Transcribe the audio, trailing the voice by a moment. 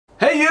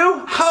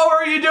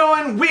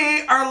doing?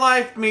 We are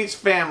Life Meets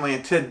Family,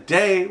 and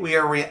today we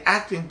are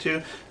reacting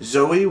to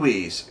Zoe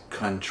Wees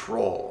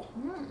Control.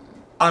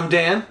 I'm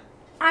Dan.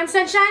 I'm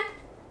Sunshine.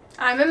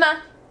 I'm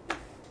Emma.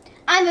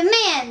 I'm the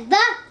man, the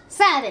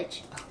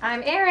savage.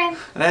 I'm Erin.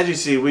 And as you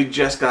see, we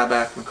just got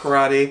back from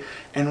karate,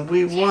 and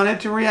we wanted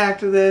to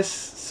react to this,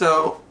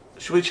 so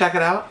should we check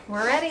it out?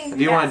 We're ready.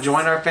 If you want to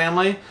join our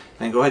family,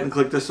 then go ahead and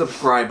click the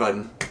subscribe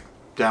button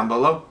down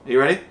below. Are you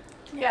ready?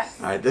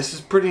 Yes. Alright, this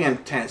is pretty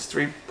intense.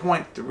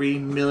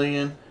 3.3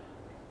 million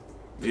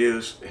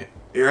views.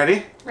 You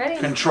ready? Ready.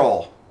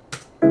 Control.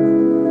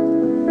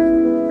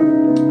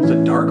 It's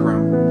a dark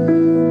room.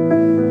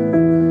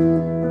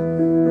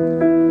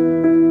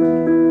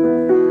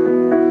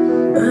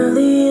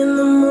 Early in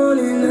the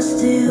morning, I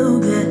still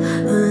get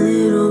a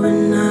little bit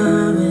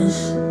nervous.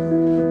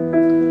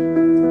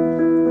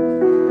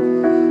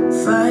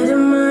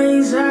 Fighting my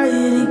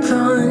anxiety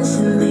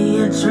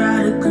constantly, I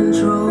try to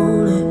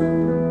control it.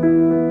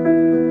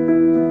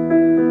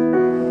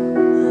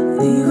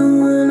 Even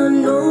when I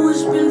know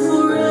it's been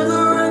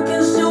forever, I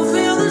can still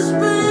feel the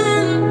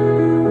spin.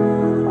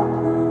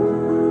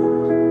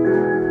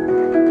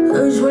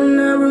 Urge when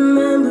I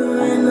remember,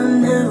 and I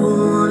never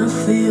wanna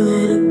feel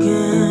it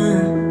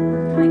again.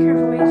 I like her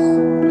voice.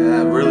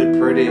 Yeah, really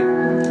pretty.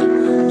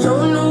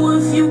 Don't know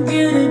if you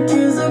get it,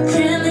 'cause I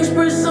can't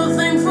express how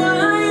thankful I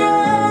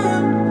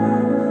am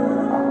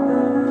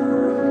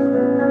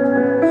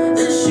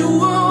that you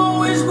were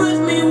always with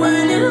me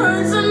when it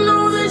hurts. I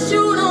know that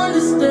you'd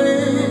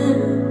understand.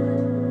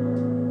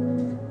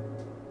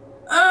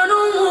 I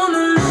don't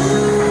wanna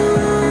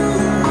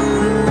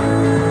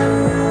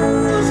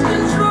lose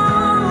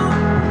control.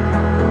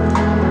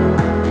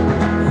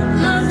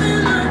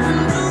 Nothing I can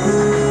do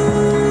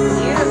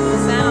Beautiful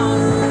sound.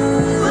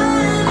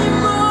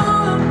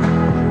 anymore.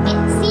 It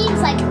seems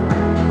like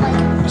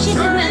she's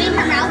been moving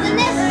her mouth in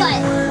this, but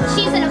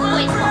she's in a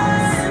voice box.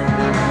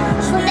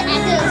 With the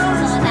echoes and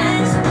all of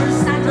that.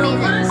 Sounds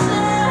amazing.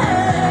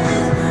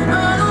 I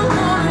don't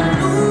wanna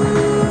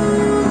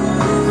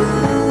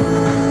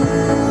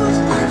lose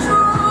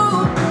control.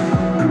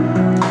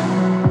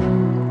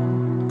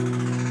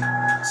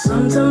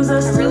 Sometimes I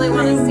I really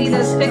want to see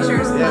those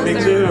pictures Yeah, me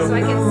closer too. so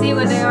I can see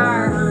what they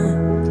are.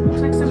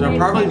 Looks like So somebody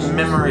probably punched.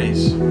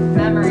 memories.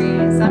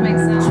 Memories. That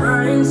makes sense.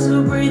 Trying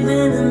to breathe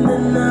in and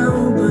then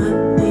out,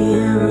 but the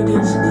air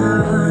gets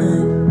caught.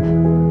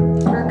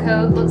 Her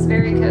coat looks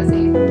very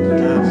cozy.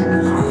 Yes.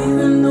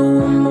 Even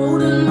though I'm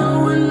old and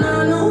know and I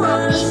know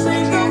how to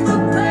shake off the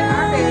Our baby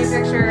past,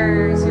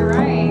 pictures. You're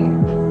right.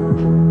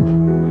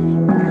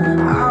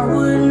 I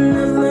wouldn't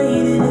have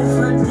made it if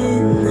I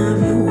didn't have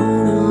you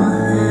holding my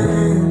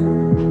hand.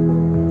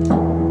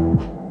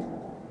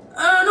 I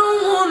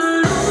don't wanna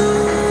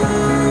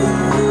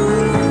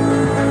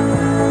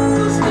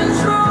lose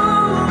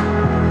control.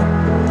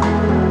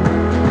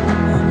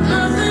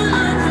 Nothing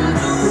I can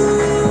do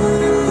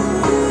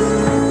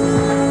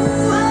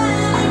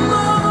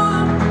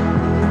anymore.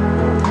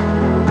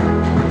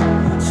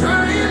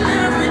 Trying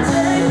every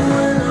day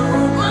when I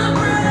hold my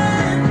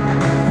breath,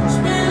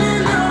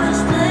 spinning out in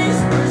space,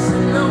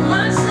 pressing on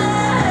my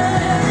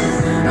chest.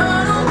 I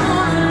don't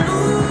wanna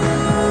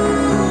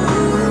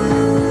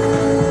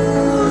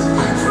lose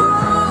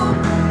control.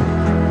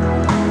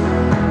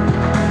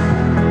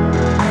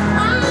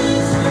 I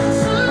need you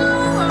to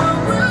know I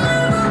will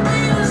never be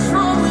this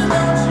strong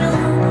without you.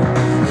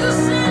 You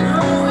seen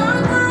how I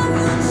grew,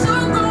 so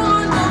go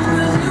on up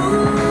with you.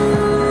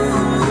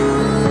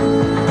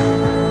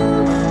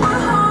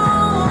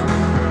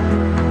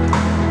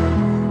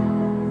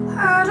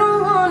 I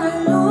don't wanna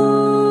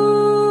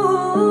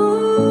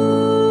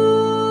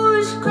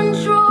lose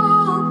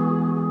control.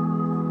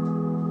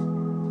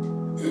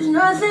 There's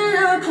nothing I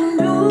can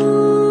do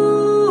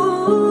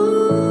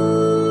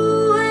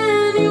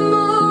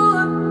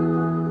anymore.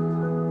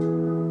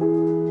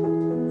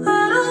 I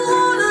don't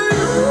wanna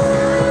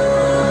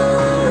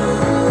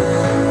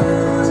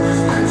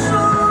lose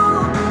control.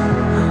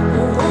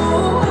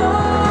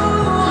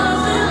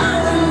 Nothing I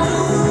can do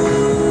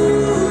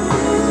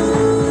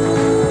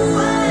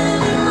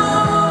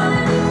anymore.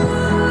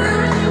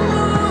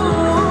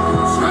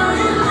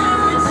 Trying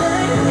every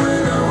day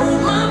when I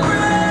hold my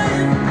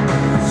breath,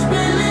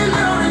 spinning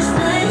out in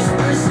space,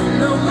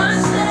 pressing on my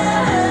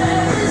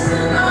chest.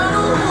 And I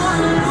don't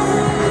wanna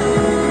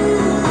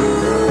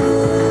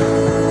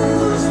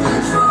lose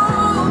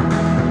control.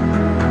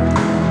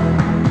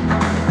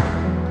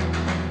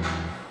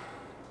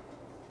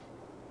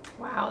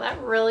 Wow, that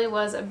really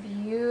was a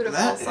beautiful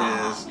That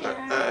song.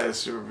 is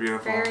super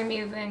beautiful. Very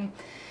moving.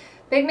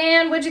 Big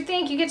man, what'd you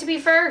think? You get to be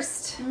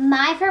first.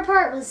 My favorite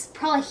part was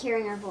probably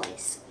hearing her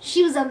voice.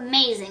 She was an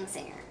amazing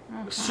singer.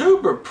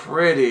 Super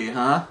pretty,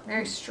 huh?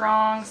 Very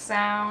strong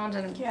sound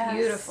and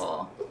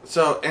beautiful.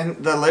 So,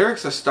 and the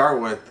lyrics to start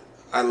with,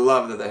 I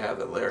love that they have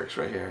the lyrics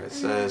right here. It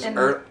says, And-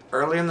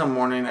 early in the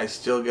morning, I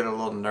still get a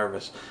little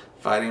nervous,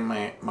 fighting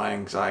my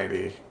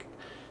anxiety.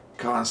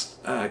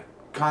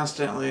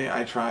 Constantly,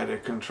 I try to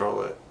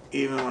control it.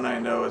 Even when I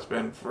know it's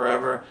been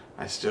forever,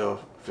 I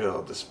still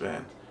feel the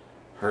spin.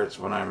 hurts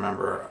when I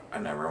remember I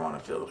never want to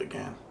feel it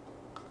again.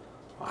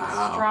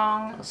 Wow.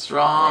 Strong.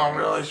 Strong,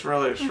 really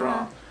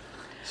strong.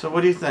 So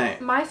what do you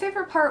think? My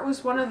favorite part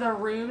was one of the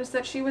rooms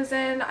that she was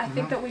in. I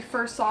think that we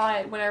first saw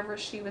it whenever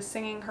she was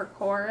singing her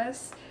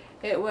chorus.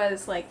 It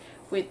was like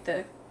with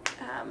the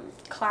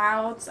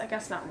clouds, I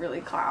guess not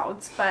really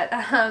clouds, but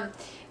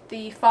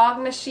the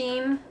fog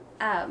machine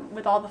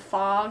with all the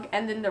fog,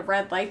 and then the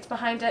red lights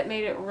behind it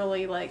made it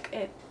really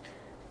it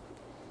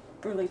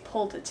really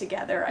pulled it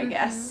together, I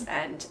guess,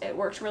 and it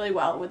worked really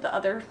well with the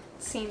other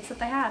scenes that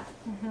they had.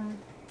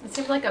 It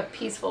seemed like a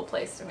peaceful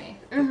place to me.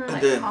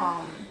 It did.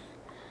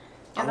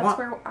 And that's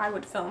where I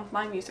would film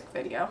my music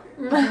video.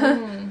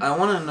 I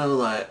want to know,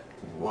 like,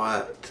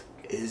 what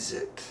is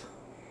it?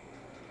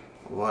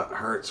 What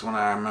hurts when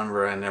I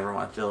remember I never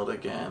want to feel it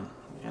again,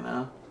 you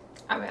know?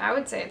 I mean, I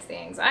would say it's the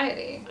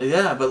anxiety.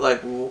 Yeah, but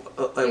like Do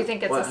you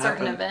think it's a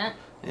certain event?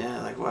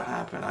 Yeah, like what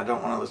happened? I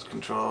don't want to lose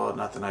control,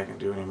 nothing I can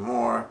do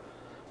anymore.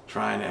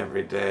 Trying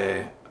every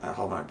day, I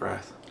hold my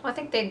breath. Well, I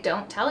think they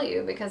don't tell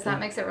you because that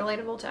makes it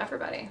relatable to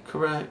everybody.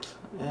 Correct,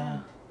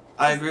 yeah.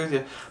 I agree with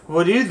you.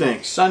 What do you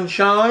think,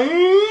 Sunshine?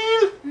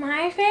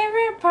 My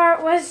favorite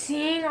part was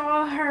seeing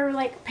all her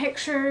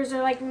pictures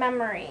or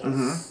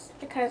memories.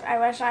 Because I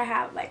wish I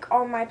had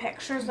all my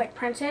pictures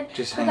printed.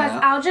 Just hang because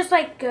out. I'll just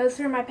go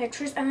through my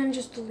pictures and then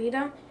just delete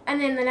them. And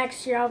then the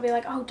next year I'll be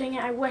like, oh dang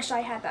it, I wish I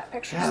had that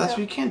picture. Yeah, that's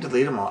why you can't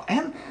delete them all.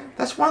 And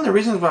that's one of the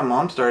reasons why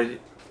Mom started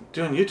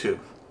doing YouTube.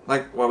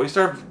 We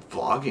started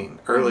vlogging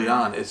early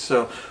on. It's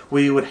so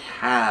we would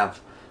have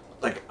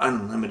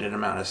unlimited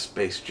amount of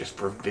space just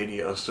for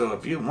videos. So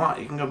if you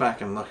want, you can go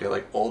back and look at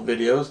old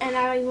videos. And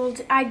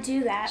I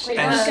do that. And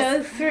I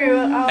go through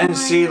all and my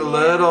see videos.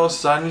 little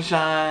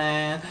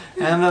Sunshine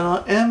and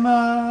little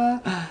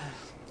Emma.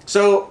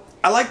 So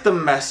I like the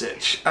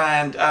message.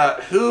 And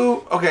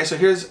okay, so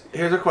here's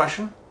a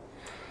question.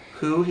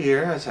 Who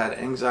here has had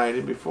anxiety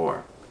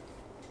before?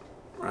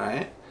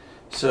 Right?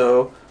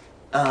 So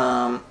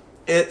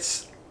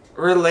it's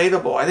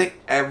relatable. I think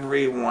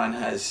everyone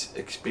has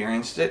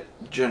experienced it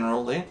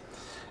generally,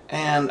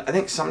 and I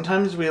think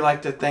sometimes we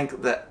like to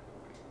think that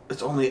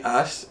it's only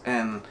us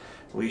and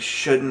we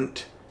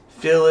shouldn't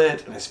feel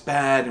it and it's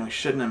bad and we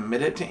shouldn't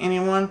admit it to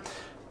anyone,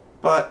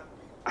 but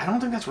I don't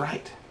think that's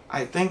right.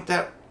 I think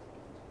that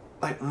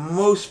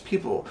most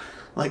people,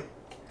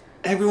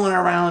 everyone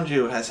around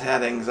you has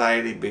had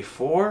anxiety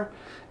before,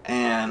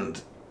 and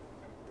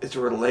it's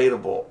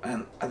relatable,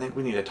 and I think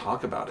we need to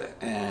talk about it.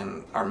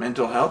 And our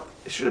mental health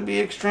should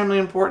be extremely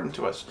important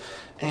to us,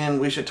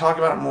 and we should talk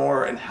about it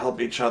more and help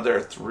each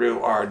other through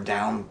our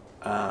down,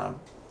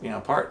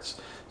 parts,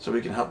 so we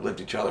can help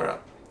lift each other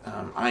up.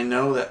 I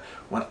know that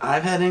when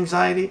I've had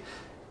anxiety,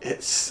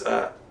 it's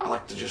I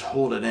like to just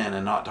hold it in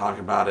and not talk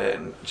about it,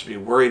 and just be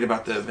worried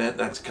about the event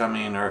that's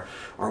coming or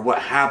what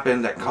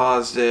happened that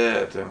caused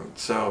it. And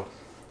so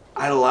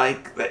I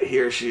like that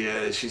here she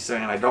is. She's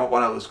saying, I don't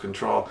want to lose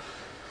control.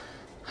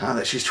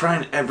 That she's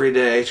trying every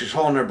day, she's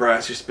holding her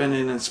breath, she's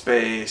spinning in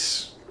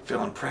space,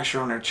 feeling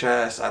pressure on her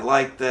chest. I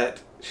like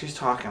that she's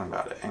talking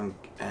about it and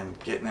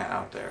getting it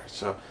out there.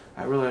 So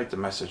I really like the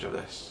message of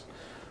this.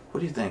 What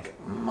do you think,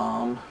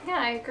 Mom? Yeah,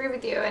 I agree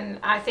with you. And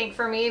I think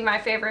for me, my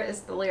favorite is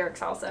the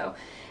lyrics also.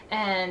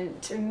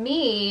 And to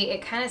me,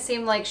 it kind of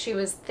seemed like she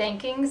was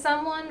thanking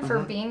someone for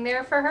being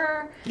there for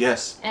her.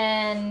 Yes.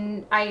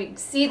 And I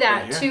see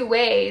that two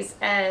ways,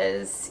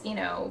 as,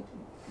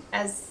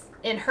 as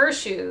in her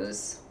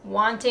shoes,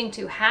 wanting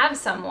to have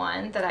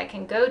someone that I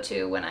can go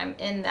to when I'm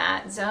in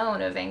that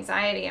zone of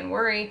anxiety and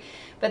worry,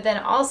 but then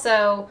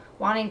also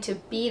wanting to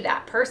be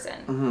that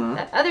person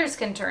that others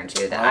can turn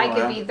to, that I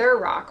could be their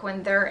rock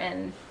when they're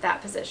in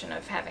that position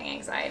of having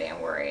anxiety and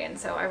worry. And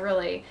so I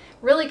really,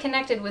 really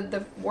connected with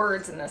the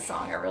words in this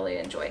song. I really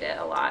enjoyed it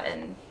a lot.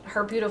 And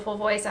her beautiful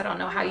voice, I don't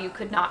know how you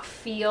could not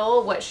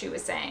feel what she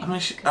was saying. I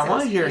mean, I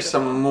want to hear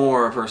some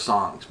more of her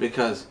songs,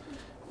 because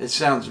it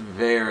sounds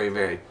very,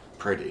 very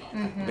pretty,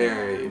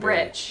 very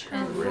rich,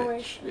 and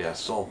rich, yeah,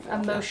 soulful,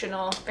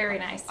 emotional, very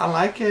nice. I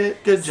like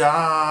it. Good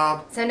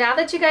job. So now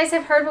that you guys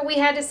have heard what we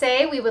had to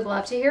say, we would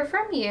love to hear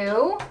from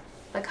you.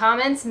 The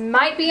comments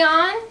might be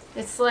on.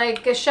 It's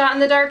like a shot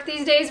in the dark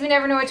these days. We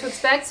never know what to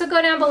expect. So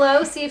go down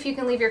below, see if you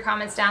can leave your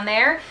comments down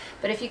there.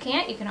 But if you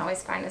can't, you can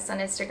always find us on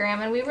Instagram.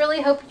 And we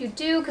really hope you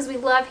do, because we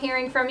love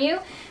hearing from you.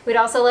 We'd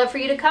also love for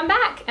you to come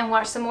back and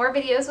watch some more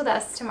videos with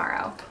us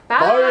tomorrow. Bye.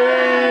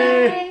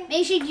 Bye.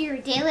 Make sure you do your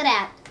daily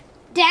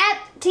dab,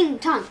 ting,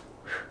 tongue.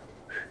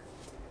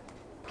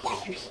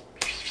 3, 2, 1,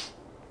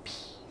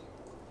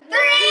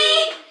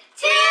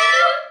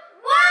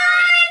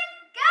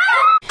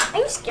 go!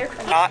 I'm scared for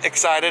that. Not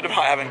excited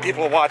about having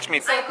people watch me.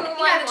 So who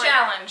won the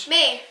challenge?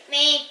 Me.